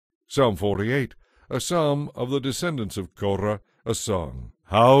Psalm 48, a psalm of the descendants of Korah, a song.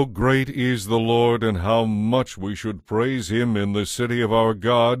 How great is the Lord, and how much we should praise him in the city of our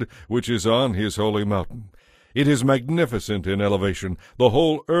God, which is on his holy mountain. It is magnificent in elevation. The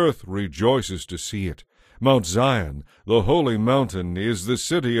whole earth rejoices to see it. Mount Zion, the holy mountain, is the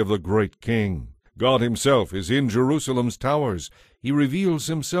city of the great King. God himself is in Jerusalem's towers. He reveals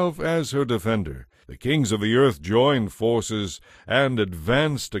himself as her defender. The kings of the earth joined forces and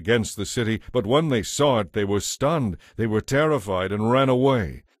advanced against the city, but when they saw it, they were stunned. They were terrified and ran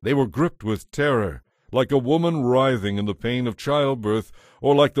away. They were gripped with terror, like a woman writhing in the pain of childbirth,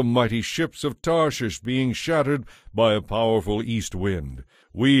 or like the mighty ships of Tarshish being shattered by a powerful east wind.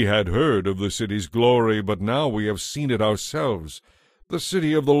 We had heard of the city's glory, but now we have seen it ourselves. The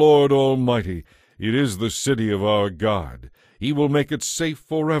city of the Lord Almighty, it is the city of our God. He will make it safe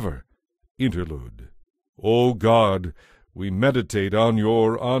forever. Interlude. O God, we meditate on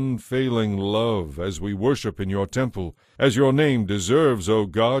your unfailing love as we worship in your temple. As your name deserves, O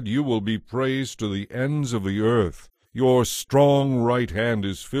God, you will be praised to the ends of the earth. Your strong right hand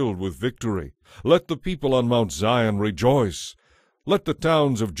is filled with victory. Let the people on Mount Zion rejoice. Let the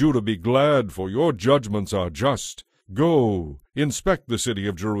towns of Judah be glad, for your judgments are just. Go, inspect the city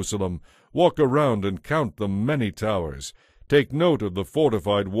of Jerusalem. Walk around and count the many towers. Take note of the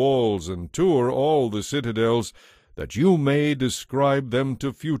fortified walls and tour all the citadels, that you may describe them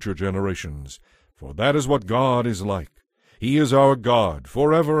to future generations. For that is what God is like. He is our God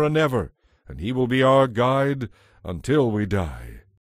forever and ever, and he will be our guide until we die.